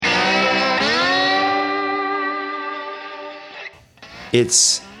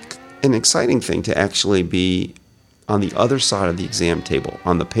it's an exciting thing to actually be on the other side of the exam table,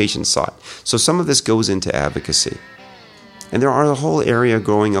 on the patient side. So some of this goes into advocacy. And there are a whole area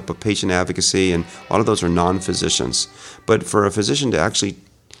growing up of patient advocacy, and a lot of those are non-physicians. But for a physician to actually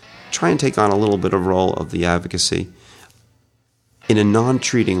try and take on a little bit of role of the advocacy in a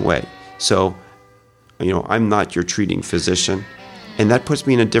non-treating way. So, I'm not your treating physician, and that puts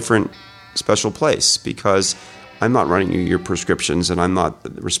me in a different special place because I'm not running your prescriptions, and I'm not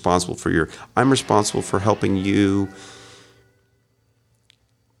responsible for I'm responsible for helping you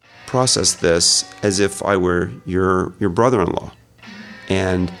process this as if I were your brother-in-law,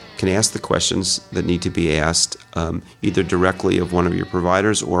 and can ask the questions that need to be asked, either directly of one of your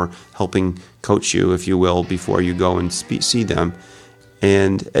providers or helping coach you, if you will, before you go and see them.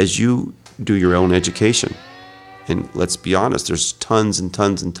 And as you do your own education, and let's be honest, there's tons and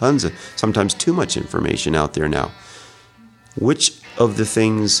tons and tons of, sometimes too much information out there now. Which of the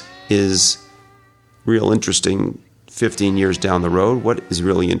things is real interesting 15 years down the road? What is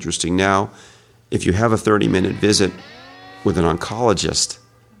really interesting now? If you have a 30-minute visit with an oncologist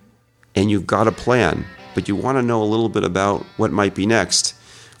and you've got a plan, but you want to know a little bit about what might be next,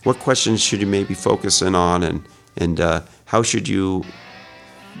 what questions should you maybe focus in on, and how should you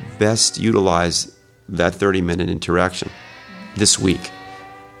best utilize that 30-minute interaction this week?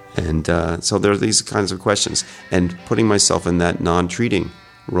 And so there are these kinds of questions. And putting myself in that non-treating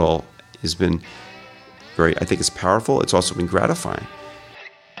role has been I think it's powerful. It's also been gratifying.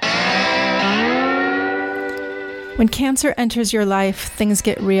 When cancer enters your life, things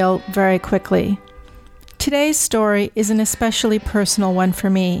get real very quickly. Today's story is an especially personal one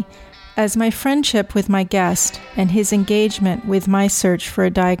for me, as my friendship with my guest and his engagement with my search for a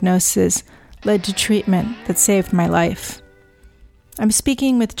diagnosis led to treatment that saved my life. I'm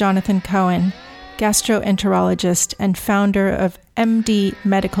speaking with Jonathan Cohen, gastroenterologist and founder of MD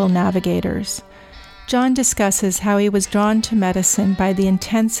Medical Navigators. John discusses how he was drawn to medicine by the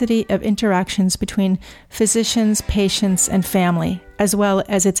intensity of interactions between physicians, patients, and family, as well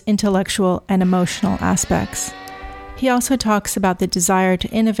as its intellectual and emotional aspects. He also talks about the desire to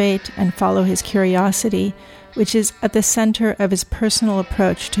innovate and follow his curiosity, which is at the center of his personal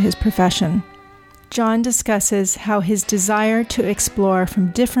approach to his profession. John discusses how his desire to explore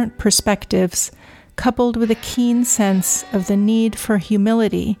from different perspectives, coupled with a keen sense of the need for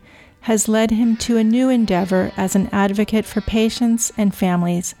humility, has led him to a new endeavor as an advocate for patients and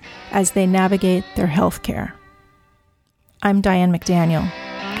families as they navigate their health care. I'm Diane McDaniel,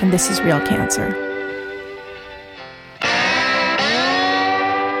 and this is Real Cancer.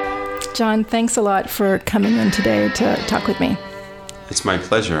 John, thanks a lot for coming in today to talk with me. It's my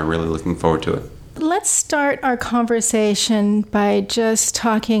pleasure. I'm really looking forward to it. Let's start our conversation by just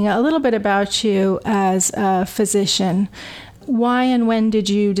talking a little bit about you as a physician. Why and when did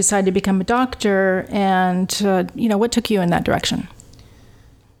you decide to become a doctor, and what took you in that direction?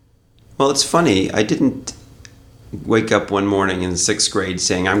 Well, it's funny. I didn't wake up one morning in 6th grade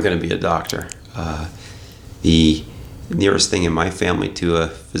saying I'm going to be a doctor. The nearest thing in my family to a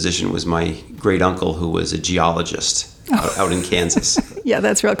physician was my great uncle, who was a geologist out in Kansas. Yeah,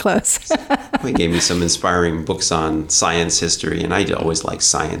 that's real close. He gave me some inspiring books on science history, and I always liked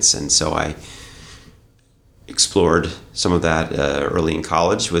science, and so I explored some of that early in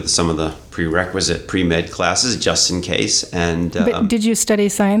college with some of the prerequisite pre-med classes, just in case. And but did you study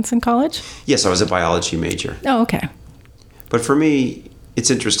science in college? Yes, I was a biology major. Oh, okay. But for me,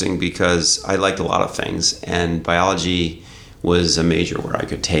 it's interesting because I liked a lot of things, and biology was a major where I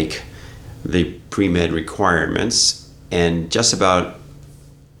could take the pre-med requirements and just about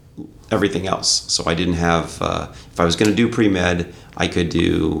everything else. So I didn't have, if I was going to do pre-med, I could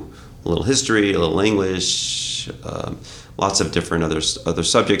do a little history, a little English, lots of different other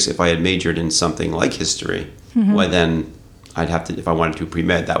subjects. If I had majored in something like history, well, then I'd have to, if I wanted to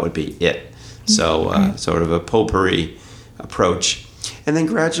pre-med, that would be it. So sort of a potpourri approach. And then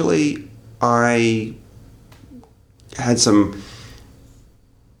gradually I had some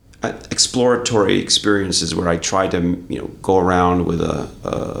exploratory experiences where I tried to go around with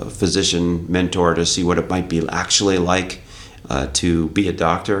a physician mentor to see what it might be actually like to be a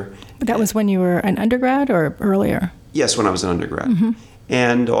doctor. But that was when you were an undergrad or earlier? Yes, when I was an undergrad.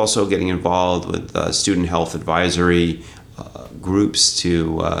 And also getting involved with student health advisory groups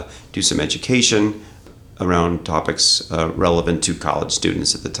to do some education around topics relevant to college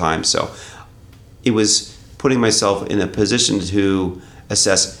students at the time. So it was putting myself in a position to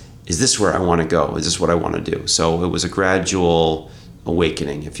assess, is this where I want to go? Is this what I want to do? So it was a gradual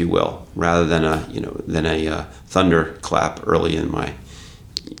awakening, if you will, rather than a thunderclap early in my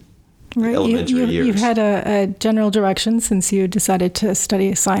Right. elementary years. You've had a general direction since you decided to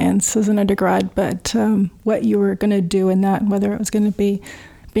study science as an undergrad, but what you were going to do in that, whether it was going to be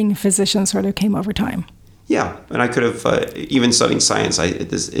being a physician, sort of came over time. Yeah, and I could have, even studying science,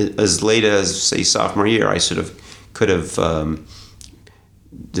 as late as, say, sophomore year, I sort of could have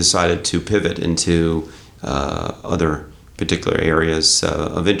decided to pivot into other particular areas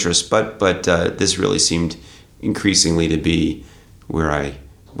of interest. But this really seemed increasingly to be where I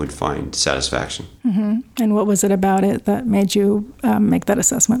would find satisfaction. Mm-hmm. And what was it about it that made you make that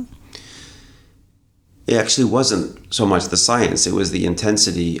assessment? It actually wasn't so much the science, it was the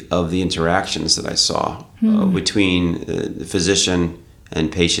intensity of the interactions that I saw between the physician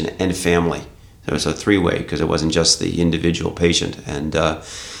and patient and family. There was a three-way because it wasn't just the individual patient. And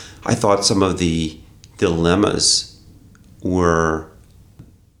I thought some of the dilemmas were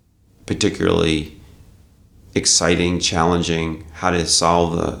particularly exciting, challenging, how to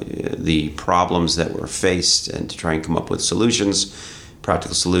solve the problems that were faced and to try and come up with solutions,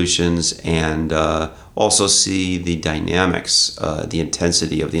 practical solutions, and also see the dynamics, the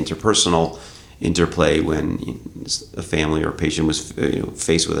intensity of the interpersonal interplay when a family or a patient was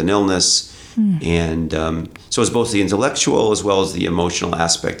faced with an illness. And so it's both the intellectual as well as the emotional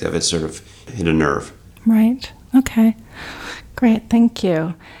aspect of it sort of hit a nerve. Right. Okay. Great. Thank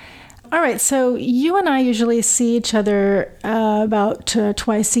you. All right, so you and I usually see each other about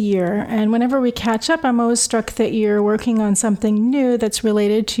twice a year, and whenever we catch up, I'm always struck that you're working on something new that's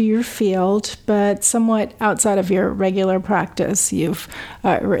related to your field, but somewhat outside of your regular practice. You've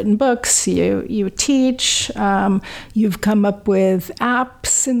written books, you teach, you've come up with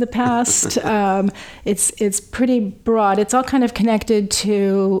apps in the past. It's pretty broad. It's all kind of connected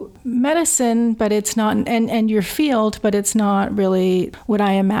to medicine, but it's not, and your field, but it's not really what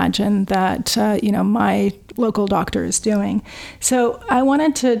I imagine that my local doctor is doing. So I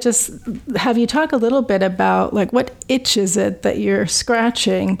wanted to just have you talk a little bit about what itch is it that you're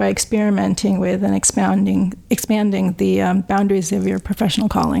scratching by experimenting with and expanding the boundaries of your professional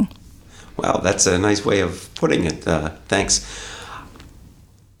calling. Wow, that's a nice way of putting it. Thanks.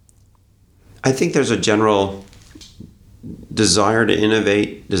 I think there's a general desire to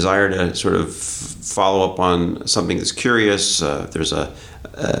innovate, desire to sort of follow up on something that's curious. There's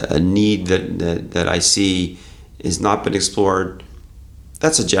a need that I see has not been explored.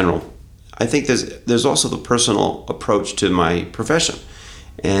 That's a general. I think there's also the personal approach to my profession,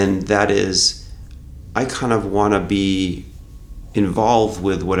 and that is I kind of want to be involved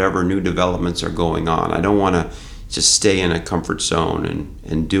with whatever new developments are going on. I don't want to just stay in a comfort zone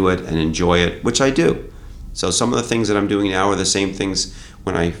and do it and enjoy it, which I do. So some of the things that I'm doing now are the same things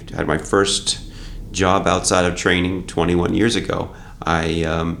when I had my first job outside of training 21 years ago.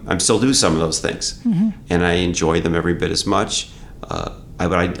 I'm still do some of those things, and I enjoy them every bit as much.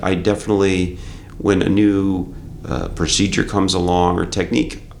 But I definitely, when a new procedure comes along or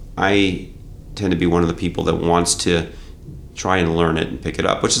technique, I tend to be one of the people that wants to try and learn it and pick it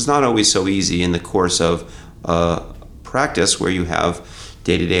up, which is not always so easy in the course of practice where you have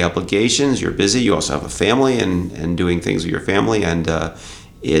day-to-day obligations, you're busy, you also have a family and doing things with your family, and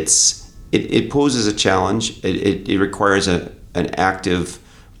it poses a challenge. It requires an active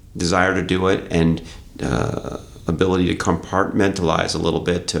desire to do it and ability to compartmentalize a little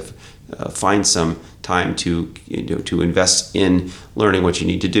bit, to find some time to invest in learning what you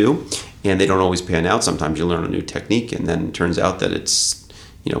need to do. And they don't always pan out. Sometimes you learn a new technique and then it turns out that it's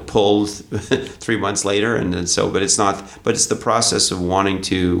pulled 3 months later, and so. But it's not. But it's the process of wanting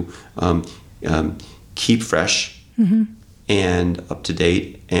to keep fresh and up to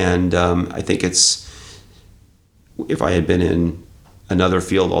date. And I think if I had been in another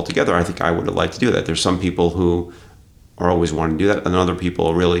field altogether, I think I would have liked to do that. There's some people who are always wanting to do that, and other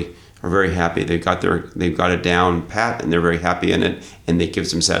people really are very happy. They've got it down pat, and they're very happy in it, and it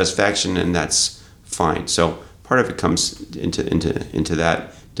gives them satisfaction, and that's fine. So part of it comes into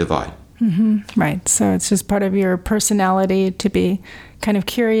that divide. Right. So it's just part of your personality to be kind of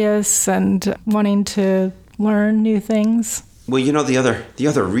curious and wanting to learn new things. Well, the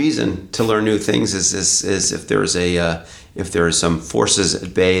other reason to learn new things is if there are some forces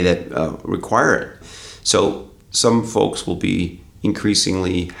at bay that require it. So some folks will be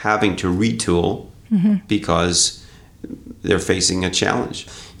increasingly having to retool because they're facing a challenge.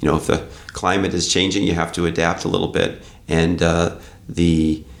 If the climate is changing, you have to adapt a little bit, and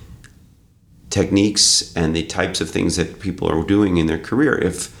the techniques and the types of things that people are doing in their career,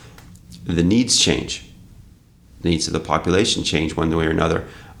 if the needs change, the needs of the population change one way or another.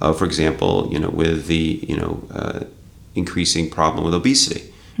 For example, with the increasing problem with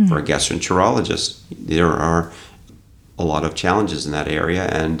obesity, for a gastroenterologist, there are a lot of challenges in that area,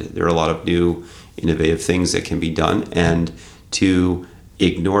 and there are a lot of new innovative things that can be done. And to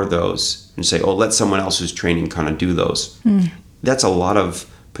ignore those and say, oh, let someone else who's training kind of do those. That's a lot of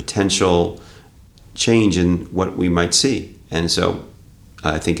potential change in what we might see. And so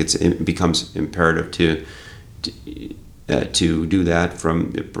I think it becomes imperative to do that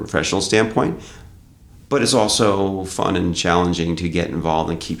from a professional standpoint. But it's also fun and challenging to get involved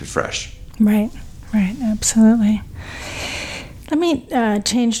and keep it fresh. Right, absolutely. Let me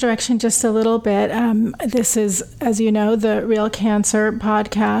change direction just a little bit. This is, as you know, the Real Cancer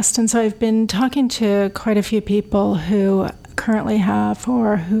podcast. And so I've been talking to quite a few people who currently have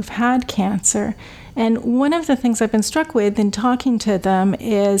or who've had cancer. And one of the things I've been struck with in talking to them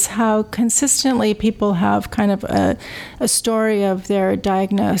is how consistently people have kind of a story of their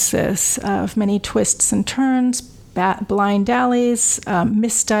diagnosis, of many twists and turns, blind alleys,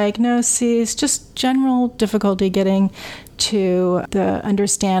 misdiagnoses, just general difficulty getting to the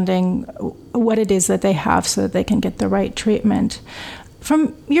understanding what it is that they have so that they can get the right treatment.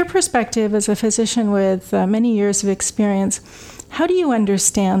 From your perspective as a physician with many years of experience, how do you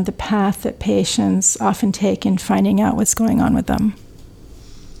understand the path that patients often take in finding out what's going on with them?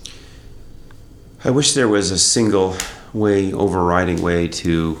 I wish there was a single way, overriding way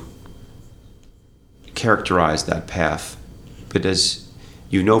to characterize that path. But as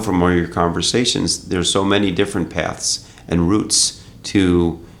you know from all your conversations, there's so many different paths and routes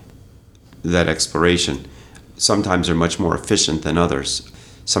to that exploration. Sometimes they're much more efficient than others.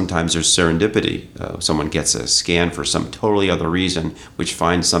 Sometimes there's serendipity. Someone gets a scan for some totally other reason, which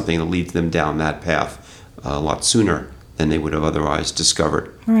finds something that leads them down that path a lot sooner than they would have otherwise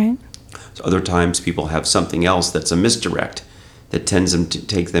discovered. Right. So other times people have something else that's a misdirect that tends them to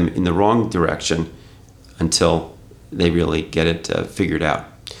take them in the wrong direction until they really get it figured out.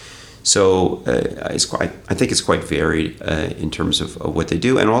 So I think it's quite varied in terms of what they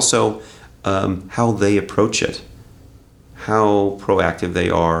do, and also how they approach it. How proactive they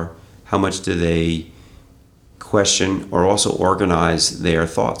are, how much do they question or also organize their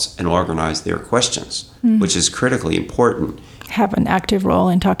thoughts and organize their questions, which is critically important. Have an active role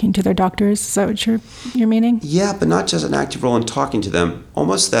in talking to their doctors, is that what you're meaning? Yeah, but not just an active role in talking to them.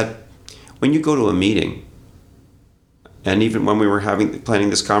 Almost that when you go to a meeting, and even when we were planning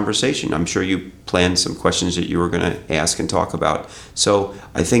this conversation, I'm sure you planned some questions that you were going to ask and talk about. So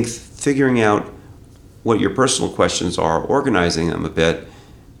I think figuring out what your personal questions are, organizing them a bit,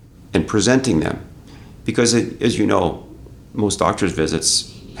 and presenting them. Because, as you know, most doctors'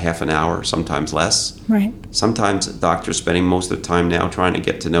 visits, half an hour, sometimes less. Right. Sometimes doctors spending most of the time now trying to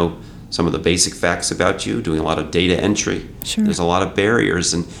get to know some of the basic facts about you, doing a lot of data entry. Sure. There's a lot of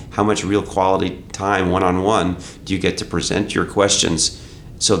barriers, and how much real quality time, one-on-one, do you get to present your questions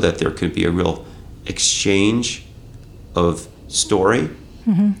so that there could be a real exchange of story,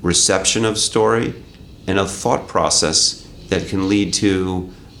 reception of story, and a thought process that can lead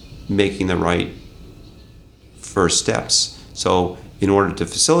to making the right first steps. So in order to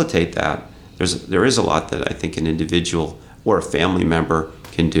facilitate that, there is a lot that I think an individual or a family member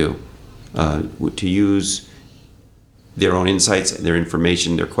can do to use their own insights, their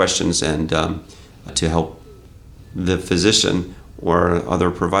information, their questions, and to help the physician or other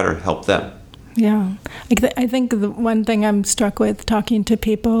provider help them. Yeah. I think the one thing I'm struck with talking to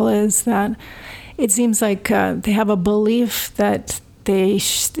people is that it seems like they have a belief that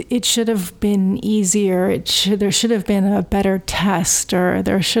it should have been easier. There should have been a better test, or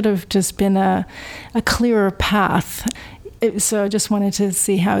there should have just been a clearer path. So I just wanted to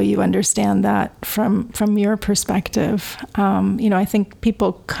see how you understand that from your perspective. I think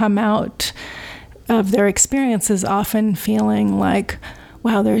people come out of their experiences often feeling like,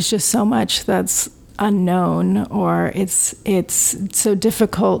 wow, there's just so much that's unknown, or it's so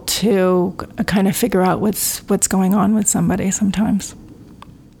difficult to kind of figure out what's going on with somebody sometimes.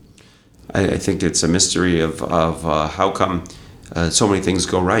 I think it's a mystery of how come so many things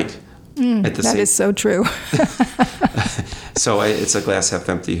go right. That is so true. So it's a glass half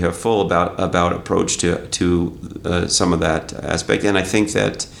empty, half full about approach to some of that aspect. And I think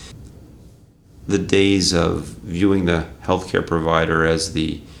that the days of viewing the healthcare provider as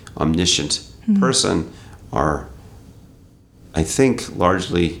the omniscient person are, I think,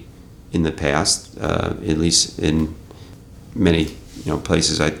 largely in the past, at least in many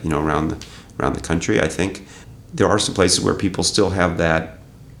places around the country. I think there are some places where people still have that,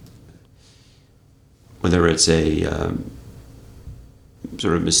 whether it's a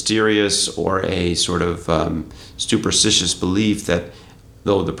sort of mysterious or a sort of superstitious belief that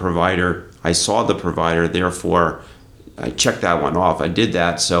though I saw the provider, therefore I checked that one off. I did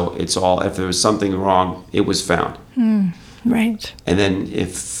that, so it's all. If there was something wrong, it was found. Right. And then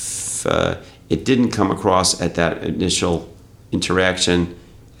if it didn't come across at that initial interaction,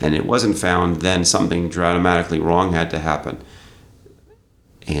 and it wasn't found, then something dramatically wrong had to happen.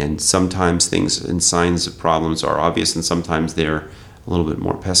 And sometimes things and signs of problems are obvious, and sometimes they're a little bit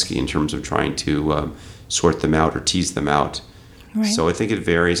more pesky in terms of trying to sort them out or tease them out. Right. So I think it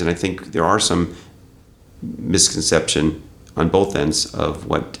varies, and I think there are some misconception on both ends of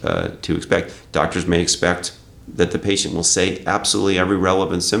what to expect. Doctors may expect that the patient will say absolutely every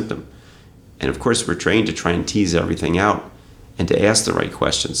relevant symptom. And of course, we're trained to try and tease everything out and to ask the right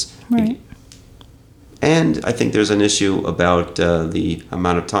questions. Right. And I think there's an issue about the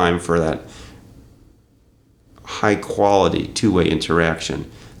amount of time for that high quality two-way interaction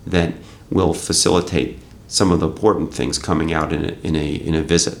that will facilitate some of the important things coming out in a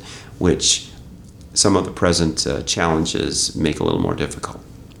visit, which some of the present challenges make a little more difficult.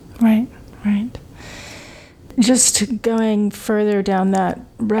 Right. Just going further down that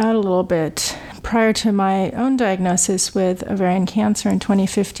route a little bit, prior to my own diagnosis with ovarian cancer in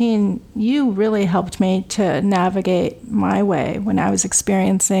 2015, you really helped me to navigate my way when I was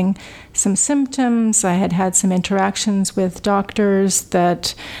experiencing some symptoms. I had some interactions with doctors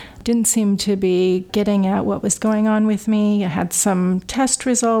that didn't seem to be getting at what was going on with me. I had some test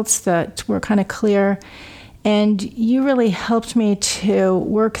results that were kind of clear. And you really helped me to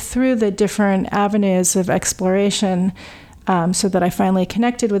work through the different avenues of exploration so that I finally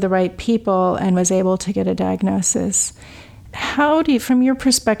connected with the right people and was able to get a diagnosis. From your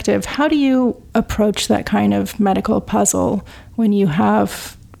perspective, how do you approach that kind of medical puzzle when you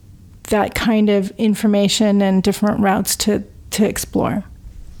have that kind of information and different routes to explore?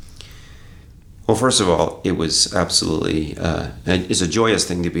 Well, first of all, it was absolutely, it's a joyous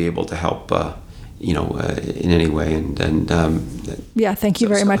thing to be able to help in any way, yeah, thank you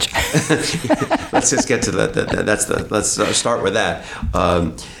very much. Let's just get to that. Let's start with that.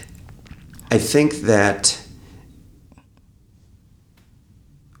 I think that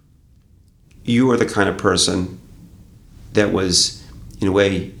you are the kind of person that was, in a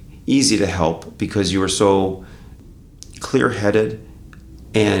way, easy to help because you were so clear-headed,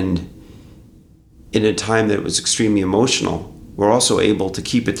 and in a time that was extremely emotional, we're also able to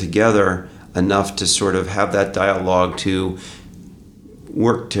keep it together enough to sort of have that dialogue to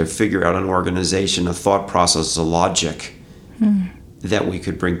work to figure out an organization, a thought process, a logic that we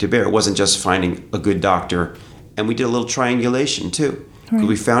could bring to bear. It wasn't just finding a good doctor, and we did a little triangulation too. Right.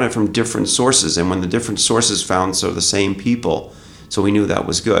 We found it from different sources, and when the different sources found sort of the same people, so we knew that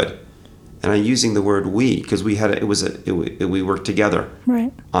was good. And I'm using the word we because we worked together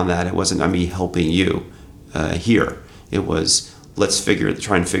on that. It wasn't me helping you here. It was let's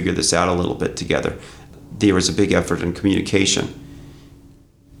try and figure this out a little bit together. There was a big effort in communication.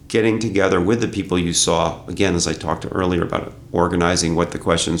 Getting together with the people you saw, again, as I talked earlier about it, organizing what the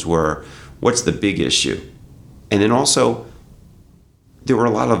questions were, what's the big issue? And then also, there were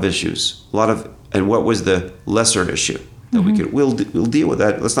a lot of issues, and what was the lesser issue that we'll deal with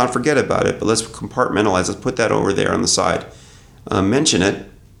that. Let's not forget about it, but let's compartmentalize. Let's put that over there on the side. Mention it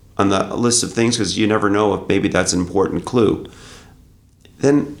on the list of things because you never know if maybe that's an important clue.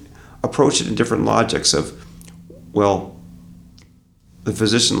 Then approach it in different logics of, well, the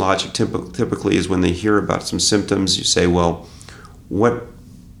physician logic typically is when they hear about some symptoms, you say, well, what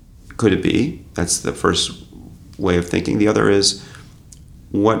could it be? That's the first way of thinking. The other is,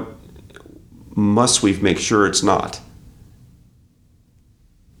 what must we make sure it's not?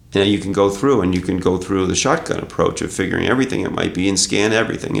 And you can go through the shotgun approach of figuring everything it might be and scan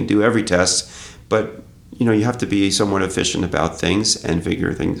everything and do every test. But you have to be somewhat efficient about things and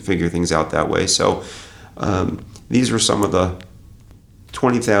figure things out that way. So these were some of the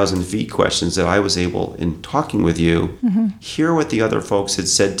 20,000 feet questions that I was able, in talking with you, hear what the other folks had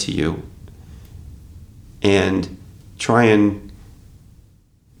said to you and try and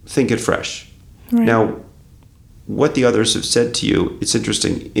think it fresh. Right. Now, what the others have said to you, it's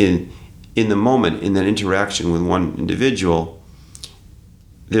interesting, in the moment, in that interaction with one individual,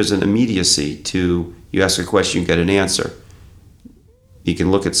 there's an immediacy to, you ask a question, you get an answer. You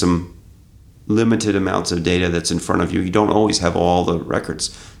can look at some limited amounts of data that's in front of you. You don't always have all the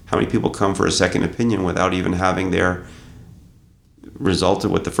records. How many people come for a second opinion without even having their result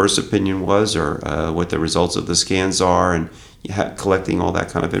of what the first opinion was or what the results of the scans are, and collecting all that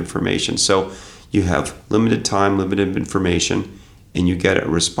kind of information. So you have limited time, limited information, and you get a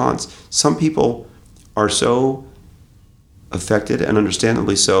response. Some people are so affected, and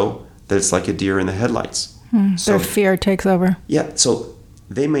understandably so, that it's like a deer in the headlights. So their fear takes over. Yeah, so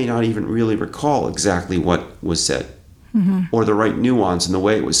they may not even really recall exactly what was said. or the right nuance in the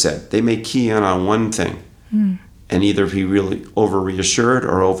way it was said. They may key in on one thing and either be really over-reassured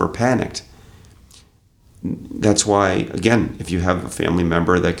or over-panicked. That's why, again, if you have a family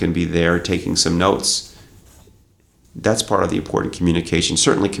member that can be there taking some notes, that's part of the important communication,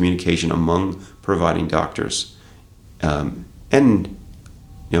 certainly communication among providing doctors. And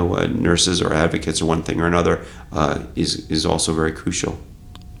nurses or advocates or one thing or another is also very crucial.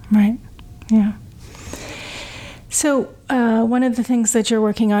 Right, yeah. So one of the things that you're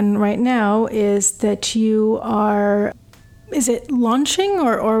working on right now is that you are, is it launching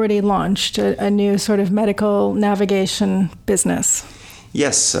or already launched a new sort of medical navigation business?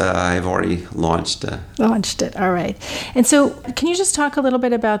 Yes, I've already launched. Launched it, all right. And so can you just talk a little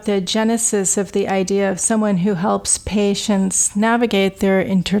bit about the genesis of the idea of someone who helps patients navigate their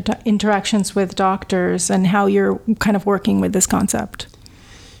interactions with doctors and how you're kind of working with this concept?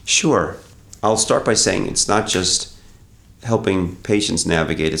 Sure. I'll start by saying it's not just helping patients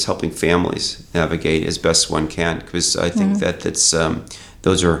navigate, it's helping families navigate as best one can, because I think that's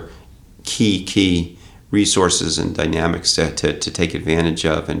those are key resources and dynamics to take advantage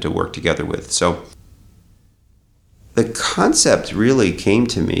of and to work together with. So the concept really came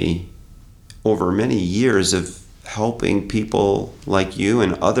to me over many years of helping people like you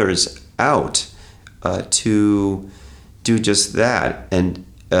and others out to do just that. And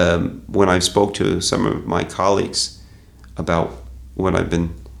when I spoke to some of my colleagues about what I've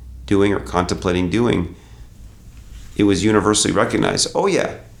been doing or contemplating doing, it was universally recognized. Oh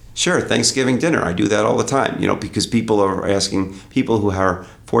yeah, sure, Thanksgiving dinner, I do that all the time, because people are asking, people who are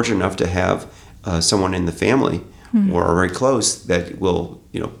fortunate enough to have someone in the family or are very close that will,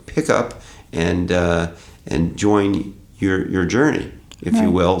 pick up and join your journey, if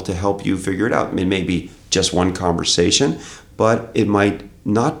you will, to help you figure it out. It may be just one conversation, but it might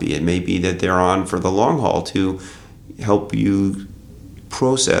not be. It may be that they're on for the long haul to help you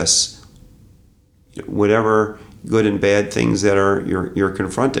process whatever good and bad things that you're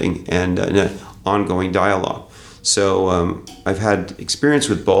confronting, and an ongoing dialogue. So I've had experience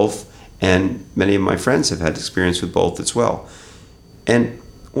with both, and many of my friends have had experience with both as well. And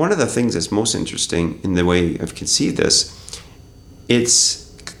one of the things that's most interesting in the way I've conceived this,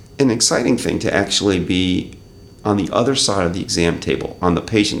 it's an exciting thing to actually be on the other side of the exam table, on the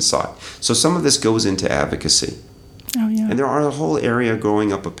patient side. So some of this goes into advocacy. Oh, yeah. And there are a whole area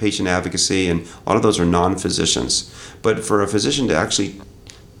growing up of patient advocacy, and a lot of those are non-physicians. But for a physician to actually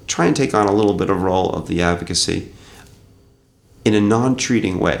try and take on a little bit of role of the advocacy in a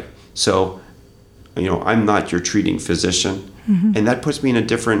non-treating way. So, I'm not your treating physician, and that puts me in a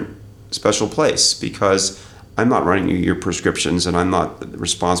different special place, because I'm not running your prescriptions, and I'm not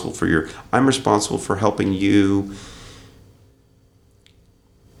responsible for I'm responsible for helping you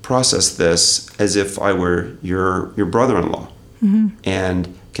process this as if I were your brother-in-law,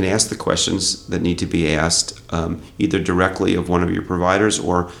 and can ask the questions that need to be asked, either directly of one of your providers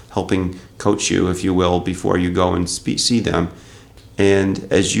or helping coach you, if you will, before you go and see them.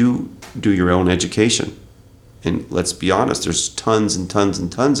 And as you do your own education, and let's be honest, there's tons and tons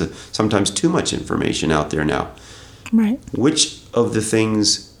and tons of sometimes too much information out there now. Right. Which of the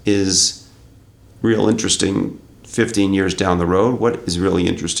things is real interesting 15 years down the road? What is really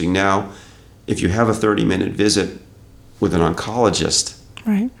interesting now? If you have a 30-minute visit with an oncologist,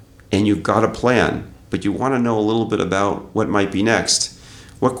 right, and you've got a plan, but you want to know a little bit about what might be next,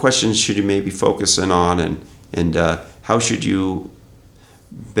 what questions should you maybe focus in on, and how should you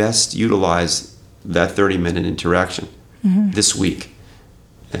best utilize that 30-minute interaction this week?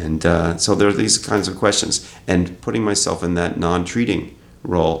 And so there are these kinds of questions. And putting myself in that non-treating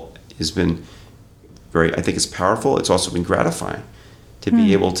role has been I think it's powerful. It's also been gratifying to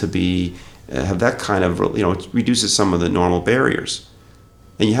be able to have that kind of, it reduces some of the normal barriers.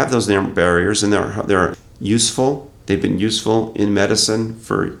 And you have those normal barriers, and they're useful. They've been useful in medicine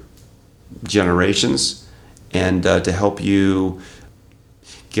for generations, and to help you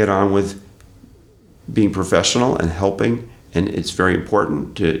get on with being professional and helping. And it's very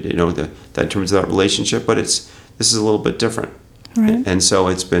important to, that in terms of that relationship, but this is a little bit different. Right. And so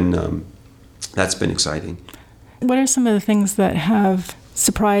it's been, that's been exciting. What are some of the things that have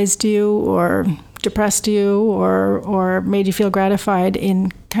surprised you or depressed you or made you feel gratified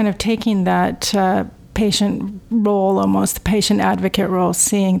in kind of taking that patient role, almost the patient advocate role,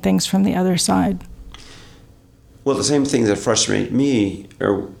 seeing things from the other side? Well, the same things that frustrate me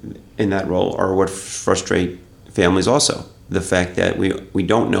in that role are what frustrate families also. The fact that we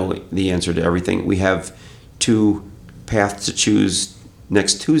don't know the answer to everything. We have two paths to choose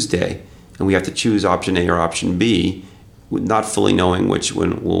next Tuesday, and we have to choose option A or option B, not fully knowing which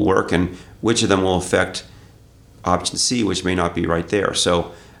one will work and which of them will affect option C, which may not be right there.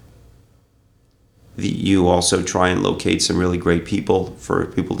 So you also try and locate some really great people for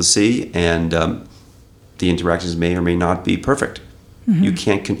people to see, and the interactions may or may not be perfect. Mm-hmm. You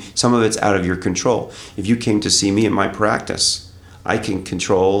can't. Some of it's out of your control. If you came to see me in my practice, I can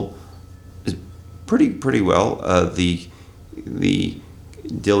control pretty well the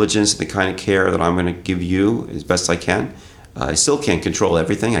diligence and the kind of care that I'm going to give you as best I can. I still can't control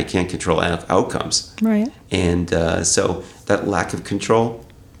everything. I can't control outcomes. Right. And so that lack of control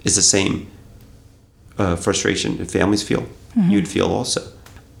is the same frustration that families feel. Mm-hmm. You'd feel also.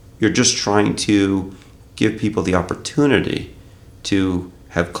 You're just trying to give people the opportunity to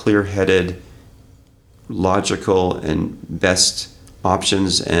have clear-headed, logical, and best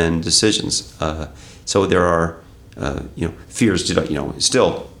options and decisions. So there are, fears.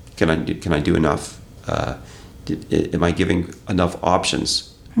 Still, can I do enough? Am I giving enough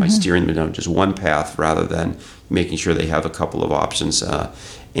options? Am I steering them down just one path rather than making sure they have a couple of options?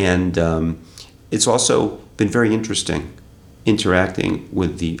 It's also been very interesting interacting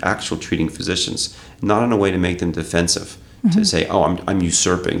with the actual treating physicians, not in a way to make them defensive, to say, oh, I'm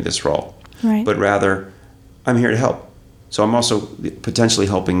usurping this role, right. But rather, I'm here to help. So I'm also potentially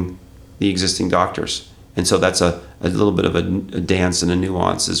helping the existing doctors. And so that's a little bit of a dance and a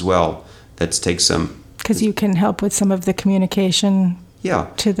nuance as well that takes some... Because you can help with some of the communication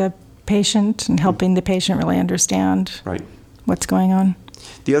to the patient and helping the patient really understand what's going on.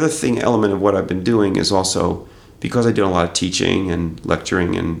 The other element of what I've been doing is also, because I do a lot of teaching and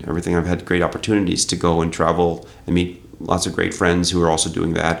lecturing and everything, I've had great opportunities to go and travel and meet lots of great friends who are also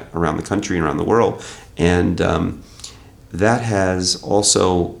doing that around the country and around the world. And that has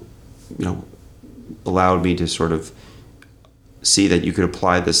also, allowed me to sort of see that you could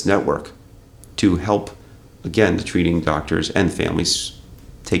apply this network to help, again, the treating doctors and families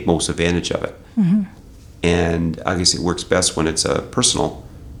take most advantage of it. Mm-hmm. And I guess it works best when it's a personal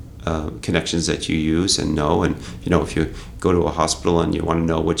connections that you use and know. And if you go to a hospital and you want to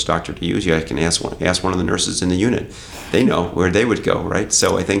know which doctor to use, you can ask one of the nurses in the unit. They know where they would go, right?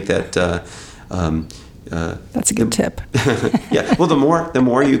 So I think that that's a good tip. Yeah. Well, the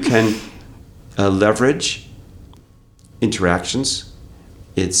more you can leverage interactions,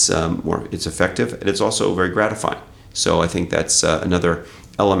 it's effective, and it's also very gratifying. So I think that's another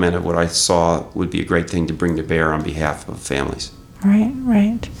element of what I saw would be a great thing to bring to bear on behalf of families.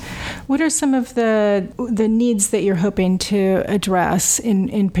 Right. What are some of the needs that you're hoping to address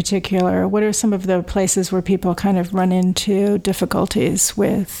in particular? What are some of the places where people kind of run into difficulties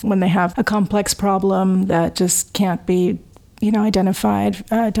with when they have a complex problem that just can't be, identified,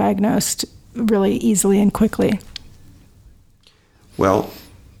 diagnosed really easily and quickly? Well,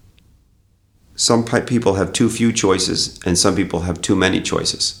 some people have too few choices, and some people have too many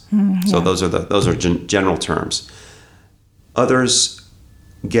choices. So those are general terms. Others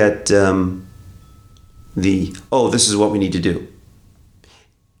get this is what we need to do.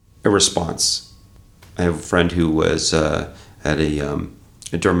 A response. I have a friend who was had a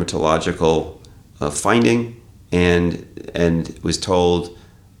dermatological finding and was told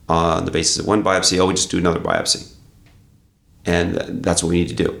on the basis of one biopsy, we just do another biopsy. And that's what we need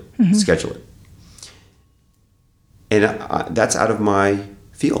to do, schedule it. And that's out of my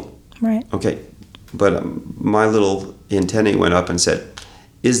field. Right. Okay. But my little antennae went up and said,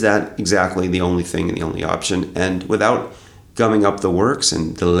 is that exactly the only thing and the only option? And without gumming up the works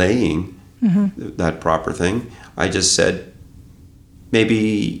and delaying that proper thing, I just said,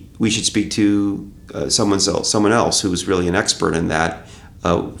 maybe we should speak to someone else who's really an expert in that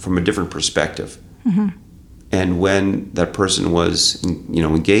from a different perspective. Mm-hmm. And when that person was,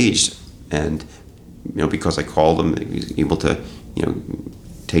 engaged, and because I called him, he was able to,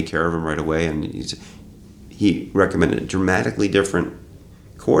 take care of him right away, and he recommended a dramatically different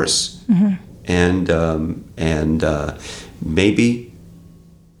course. And maybe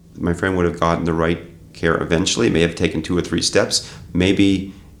my friend would have gotten the right care eventually. It may have taken 2 or 3 steps.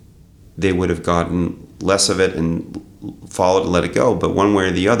 Maybe they would have gotten less of it and followed and let it go. But one way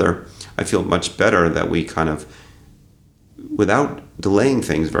or the other, I feel much better that we kind of, without delaying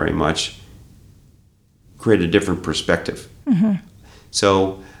things very much, create a different perspective.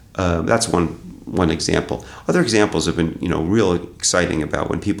 So that's one example. Other examples have been, real exciting about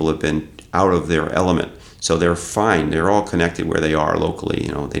when people have been out of their element. So they're fine. They're all connected where they are locally.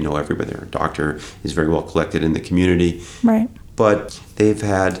 They know everybody. Their doctor is very well collected in the community. Right. But they've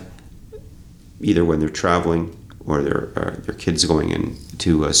had, either when they're traveling or their kids going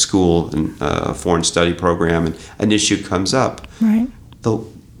into a school and a foreign study program, and an issue comes up. Right.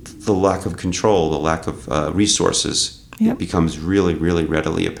 The lack of control, the lack of resources, it becomes really, really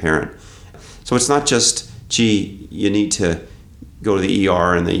readily apparent. So it's not just gee, you need to go to the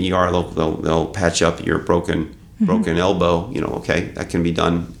ER, and the ER they'll patch up your broken elbow. Okay, that can be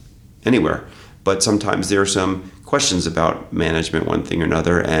done anywhere. But sometimes there are some questions about management, one thing or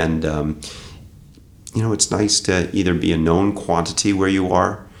another, and it's nice to either be a known quantity where you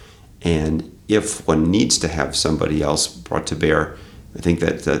are, and if one needs to have somebody else brought to bear, I think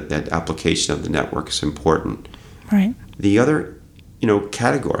that application of the network is important. Right. The other,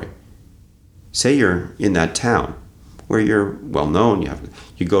 category. Say you're in that town where you're well known.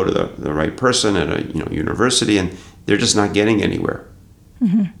 You go to the right person at a university, and they're just not getting anywhere.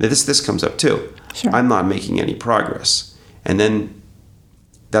 Mm-hmm. This comes up too. Sure. I'm not making any progress, and then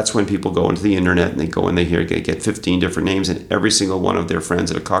that's when people go into the internet and they go and they get 15 different names, and every single one of their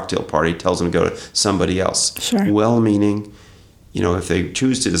friends at a cocktail party tells them to go to somebody else. Sure. Well-meaning, if they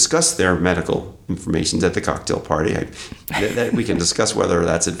choose to discuss their medical information at the cocktail party, that we can discuss whether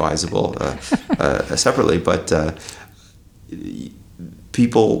that's advisable separately. But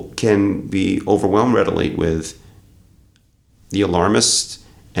people can be overwhelmed readily with the alarmist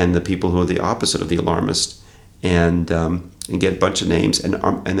and the people who are the opposite of the alarmist, and get a bunch of names, and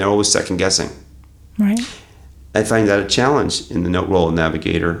they're always second guessing. Right. I find that a challenge in the role of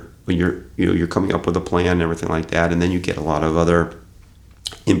navigator when you're coming up with a plan and everything like that, and then you get a lot of other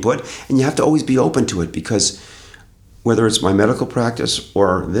input, and you have to always be open to it, because whether it's my medical practice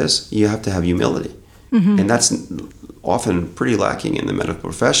or this, you have to have humility. Mm-hmm. And that's often pretty lacking in the medical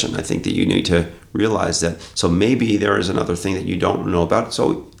profession. I think that you need to realize that, so maybe there is another thing that you don't know about,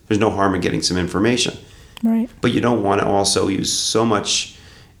 so there's no harm in getting some information. Right. But you don't want to also use so much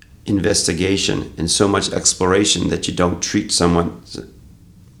investigation and so much exploration that you don't treat someone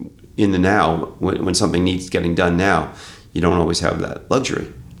in the now when something needs getting done now. You don't always have that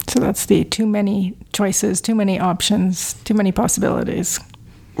luxury. So that's the too many choices, too many options, too many possibilities.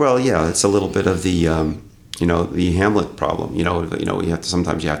 Well, yeah, it's a little bit of the the Hamlet problem.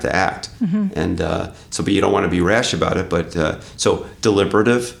 Sometimes you have to act, mm-hmm. and but you don't want to be rash about it. But so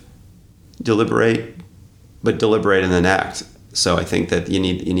deliberate, but deliberate and then act. So I think that you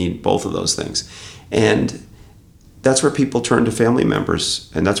need both of those things, and that's where people turn to family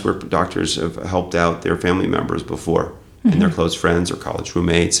members, and that's where doctors have helped out their family members before, mm-hmm. and their close friends or college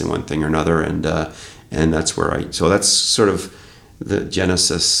roommates and one thing or another, and that's where so that's sort of the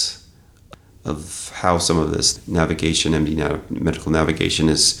genesis of how some of this navigation, medical navigation,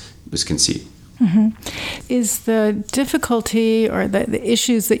 was conceived. Mm-hmm. Is the difficulty or the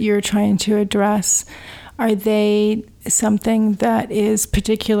issues that you're trying to address, are they something that is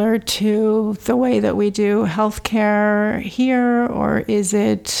particular to the way that we do healthcare here, or is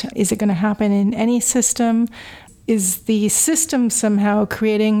it going to happen in any system? Is the system somehow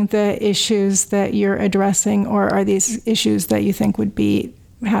creating the issues that you're addressing, or are these issues that you think would be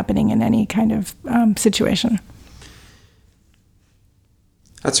happening in any kind of situation?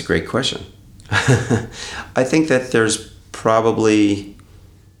 That's a great question. I think that there's probably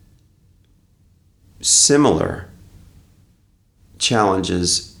similar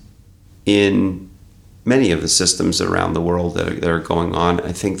challenges in many of the systems around the world that are going on.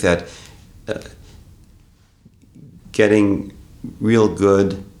 I think that getting real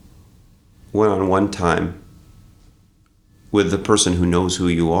good one-on-one time with the person who knows who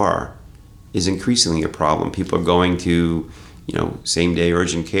you are is increasingly a problem. People are going to, same-day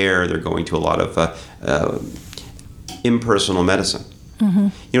urgent care. They're going to a lot of impersonal medicine. Mm-hmm.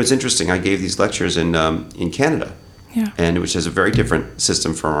 It's interesting. I gave these lectures in Canada, and which has a very different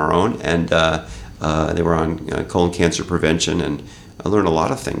system from our own. And they were on colon cancer prevention, and I learned a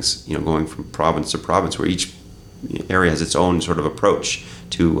lot of things. Going from province to province, where each area has its own sort of approach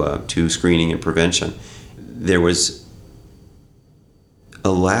to screening and prevention. There was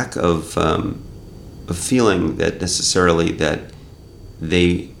a lack of feeling that necessarily that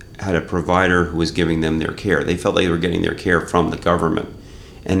they had a provider who was giving them their care. They felt like they were getting their care from the government.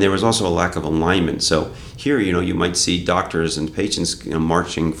 And there was also a lack of alignment. So here, you might see doctors and patients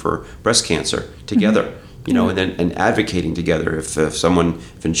marching for breast cancer together, mm-hmm. and advocating together. If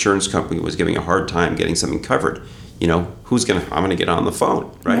insurance company was giving a hard time getting something covered, I'm going to get on the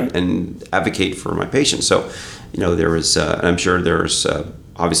phone, right? And advocate for my patient. So, there was, and I'm sure there's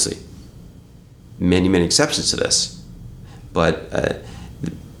obviously many, many exceptions to this, but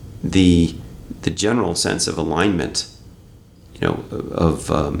the general sense of alignment, that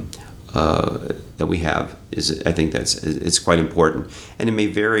we have is, I think it's quite important, and it may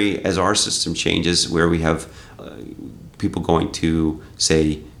vary as our system changes, where we have people going to,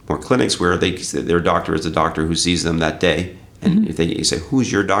 say, more clinics where their doctor is the doctor who sees them that day, and mm-hmm. if they say,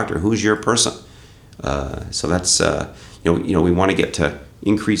 "Who's your doctor? Who's your person?" So that's we want to get to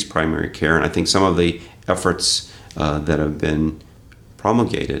increased primary care, and I think some of the efforts that have been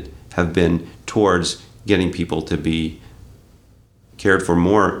promulgated have been towards getting people to be cared for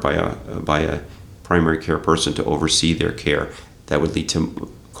more by a primary care person to oversee their care. That would lead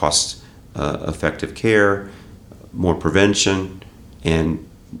to cost-effective care, more prevention, and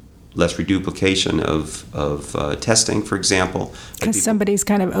less reduplication of testing, for example. Because somebody's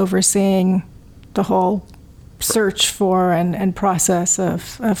kind of overseeing the whole search for and process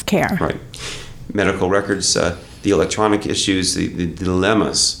of care. Right. Medical records, the electronic issues, the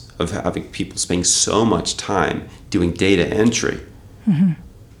dilemmas of having people spending so much time doing data entry. Mm-hmm.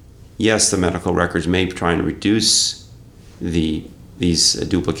 Yes, the medical records may be trying to reduce these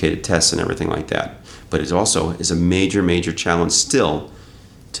duplicated tests and everything like that, but it also is a major, major challenge still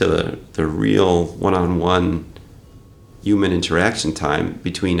to the real one-on-one human interaction time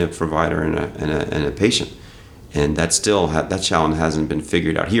between a provider and a patient. And that challenge hasn't been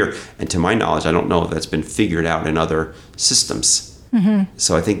figured out here. And to my knowledge, I don't know if that's been figured out in other systems. Mm-hmm.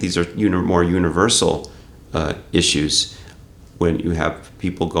 So I think these are more universal issues when you have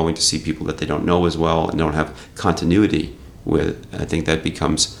people going to see people that they don't know as well and don't have continuity with. I think that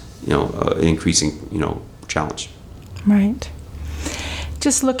becomes, an increasing, challenge. Right.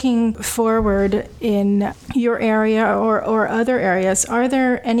 Just looking forward in your area or other areas, are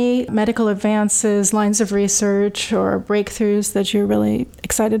there any medical advances, lines of research, or breakthroughs that you're really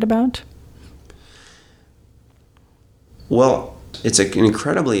excited about? Well, it's an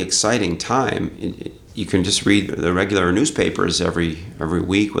incredibly exciting time. You can just read the regular newspapers every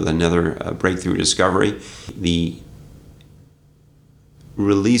week with another breakthrough discovery. The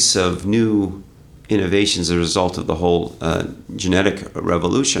release of new innovations as a result of the whole genetic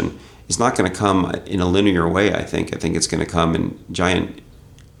revolution is not going to come in a linear way, I think. I think it's going to come in giant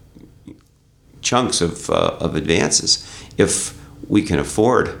chunks of advances if we can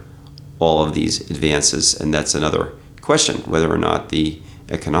afford all of these advances. And that's another question, whether or not the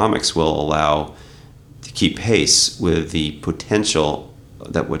economics will allow to keep pace with the potential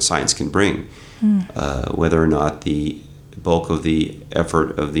that what science can bring, whether or not the bulk of the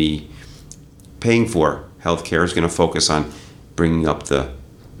effort of the paying for healthcare is going to focus on bringing up the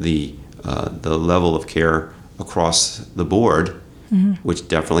level of care across the board, which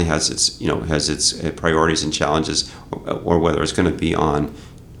definitely has its priorities and challenges, or whether it's going to be on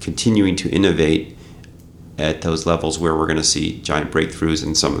continuing to innovate at those levels where we're going to see giant breakthroughs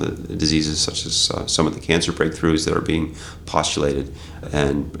in some of the diseases, such as some of the cancer breakthroughs that are being postulated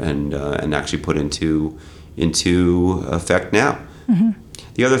and actually put into effect now. Mm-hmm.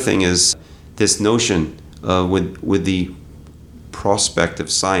 The other thing is this notion with the prospect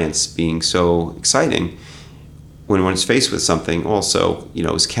of science being so exciting, when one's faced with something, also,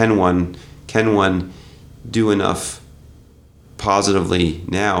 can one do enough positively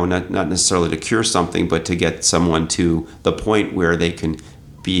now, not necessarily to cure something, but to get someone to the point where they can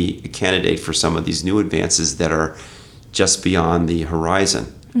be a candidate for some of these new advances that are just beyond the horizon.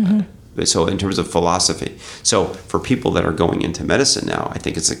 Mm-hmm. So in terms of philosophy. So for people that are going into medicine now, I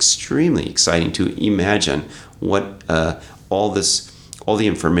think it's extremely exciting to imagine what all the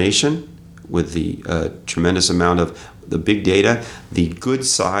information with the tremendous amount of the big data, the good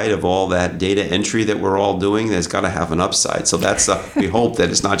side of all that data entry that we're all doing, there's got to have an upside. So that's we hope that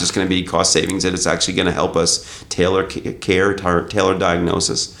it's not just going to be cost savings, that it's actually going to help us tailor care, tailor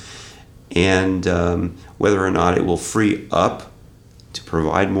diagnosis, and whether or not it will free up to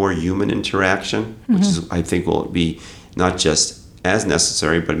provide more human interaction, which is, I think, will be not just as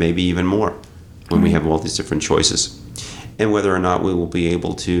necessary, but maybe even more when we have all these different choices, and whether or not we will be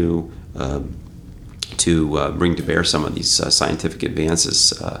able to bring to bear some of these scientific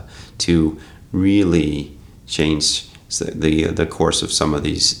advances to really change the course of some of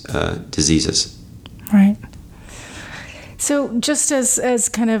these diseases. Right. So just as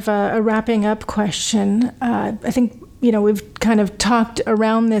kind of a wrapping up question, I think, we've kind of talked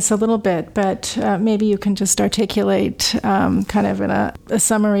around this a little bit, but maybe you can just articulate kind of in a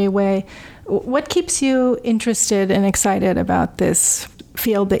summary way. What keeps you interested and excited about this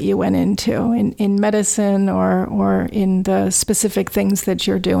field that you went into in medicine or in the specific things that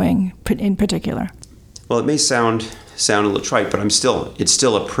you're doing in particular? Well, it may sound a little trite, but it's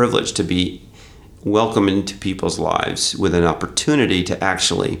still a privilege to be welcomed into people's lives with an opportunity to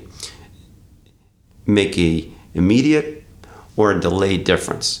actually make a immediate or a delayed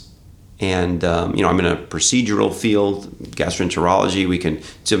difference. And, I'm in a procedural field, gastroenterology. We can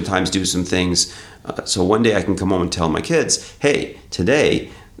sometimes do some things. So one day I can come home and tell my kids, hey, today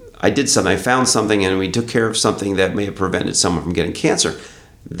I did something, I found something, and we took care of something that may have prevented someone from getting cancer.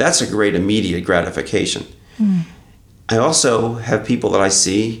 That's a great immediate gratification. I also have people that I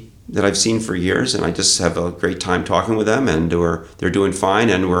see that I've seen for years, and I just have a great time talking with them, and they're doing fine,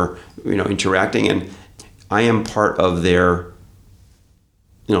 and we're interacting, and I am part of their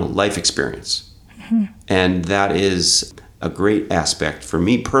life experience. Mm-hmm. And that is a great aspect for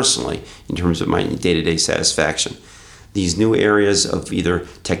me personally in terms of my day-to-day satisfaction. These new areas of either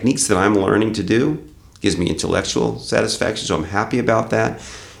techniques that I'm learning to do gives me intellectual satisfaction, so I'm happy about that.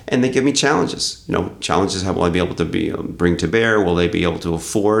 And they give me challenges. Challenges, how will I be able to bring to bear? Will they be able to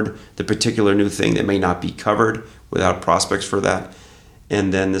afford the particular new thing that may not be covered without prospects for that?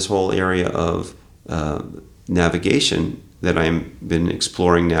 And then this whole area of navigation that I've been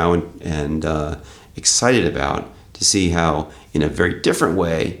exploring now and excited about to see how, in a very different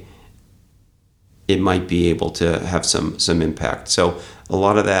way, it might be able to have some impact. So a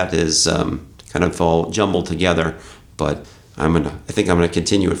lot of that is kind of all jumbled together, but I think I'm gonna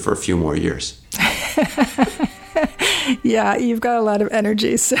continue it for a few more years. Yeah, you've got a lot of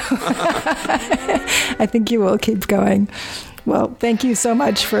energy, so I think you will keep going. Well, thank you so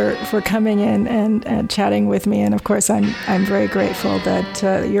much for coming in and chatting with me. And of course, I'm very grateful that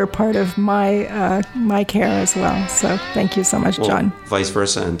you're part of my care as well. So thank you so much, John. Vice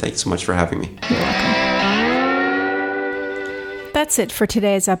versa, and thanks so much for having me. You're welcome. That's it for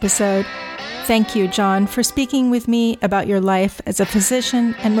today's episode. Thank you, John, for speaking with me about your life as a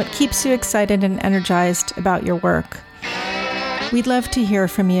physician and what keeps you excited and energized about your work. We'd love to hear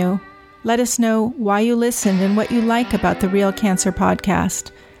from you. Let us know why you listened and what you like about the Real Cancer podcast.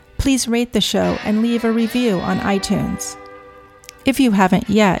 Please rate the show and leave a review on iTunes. If you haven't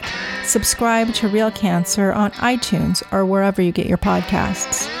yet, subscribe to Real Cancer on iTunes or wherever you get your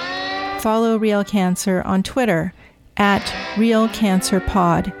podcasts. Follow Real Cancer on Twitter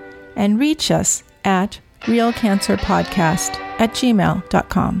 @RealCancerPod and reach us at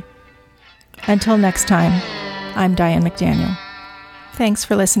realcancerpodcast@gmail.com. Until next time, I'm Diane McDaniel. Thanks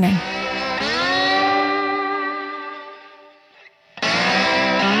for listening.